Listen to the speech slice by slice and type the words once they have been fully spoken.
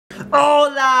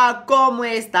Hola, ¿cómo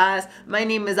estás? My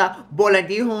name is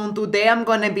Boladijo, and today I'm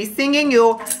gonna be singing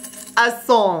you a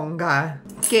song.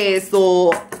 Okay,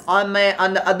 so on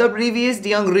the other previous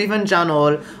Deon Griffin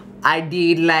channel, I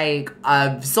did like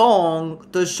a song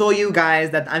to show you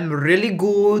guys that I'm really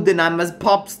good and I'm a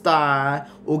pop star.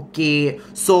 Okay,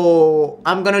 so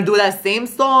I'm gonna do that same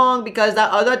song because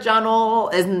that other channel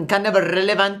is kind of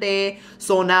irrelevant.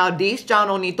 So now this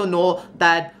channel need to know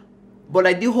that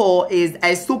Boladijo is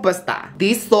a superstar.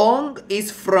 This song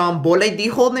is from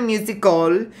Boladijo the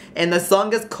musical, and the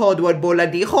song is called What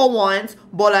Boladijo Wants,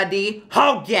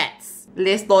 Boladijo Gets.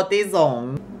 Let's start the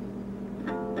song.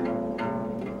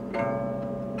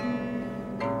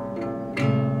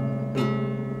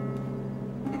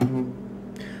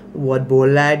 What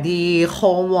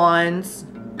Boladijo wants,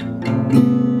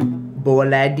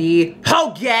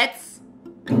 Boladijo gets.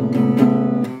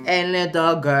 And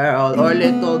little girl or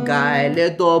little guy,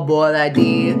 little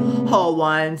Boladijo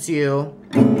wants you.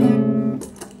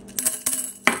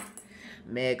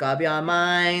 Make up your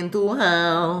mind to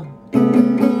how.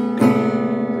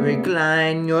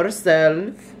 Recline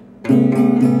yourself.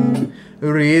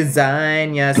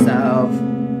 Resign yourself.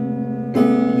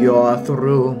 You're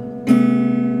through.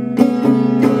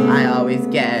 I always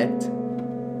get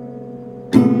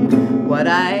what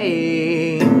I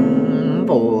aim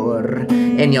for.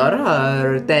 And your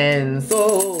heart and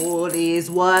soul is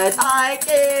what I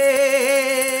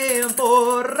came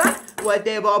for.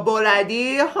 Whatever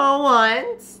Boladijo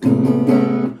wants,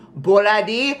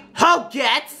 Boladijo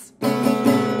gets.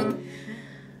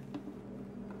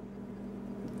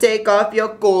 Take off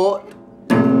your coat.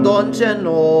 Don't you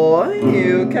know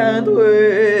you can't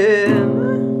win?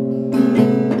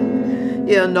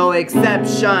 You're no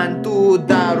exception to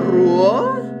the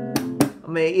rule.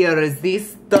 Me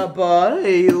irresistible,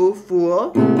 you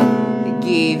fool.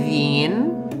 Give in.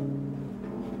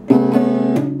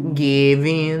 Give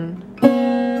in.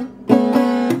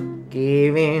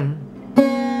 Give in.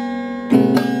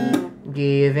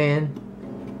 Give in.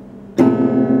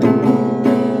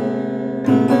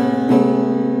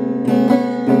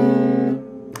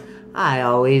 I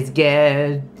always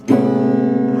get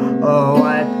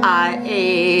what I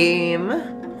aim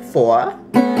for.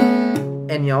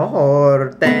 And your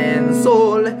heart and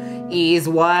soul is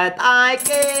what I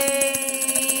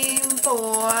came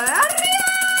for.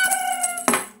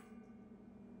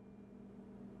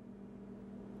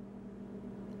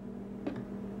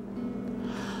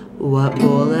 What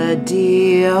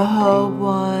Boladijo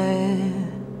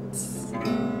wants,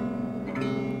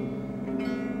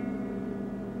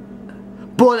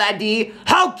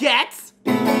 Boladijo gets.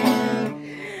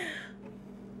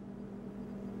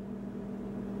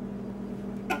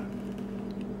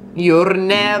 You'll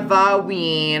never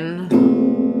win.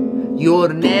 You'll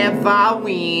never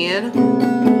win.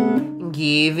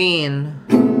 Give in.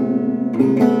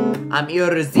 I'm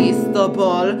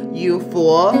irresistible, you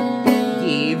fool.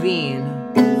 Give in.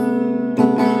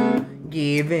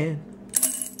 Give in.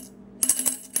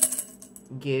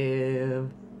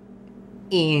 Give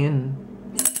in.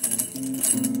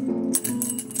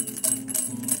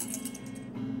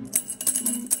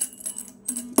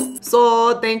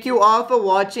 So, thank you all for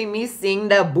watching me sing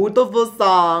that beautiful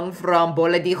song from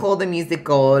Boladijo the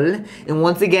musical. And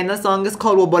once again, the song is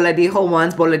called What Boladijo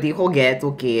Wants, Boladijo Gets,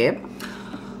 okay?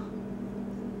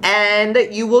 And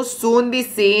you will soon be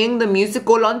seeing the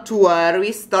musical on tour.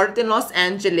 We start in Los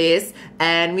Angeles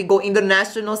and we go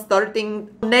international starting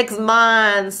next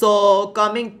month. So,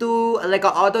 coming to like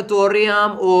an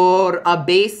auditorium or a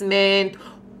basement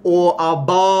or a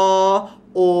bar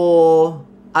or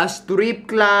a strip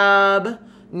club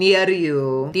near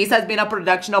you. This has been a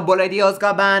production of Boladijo's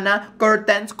Cabana.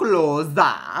 Curtains closed.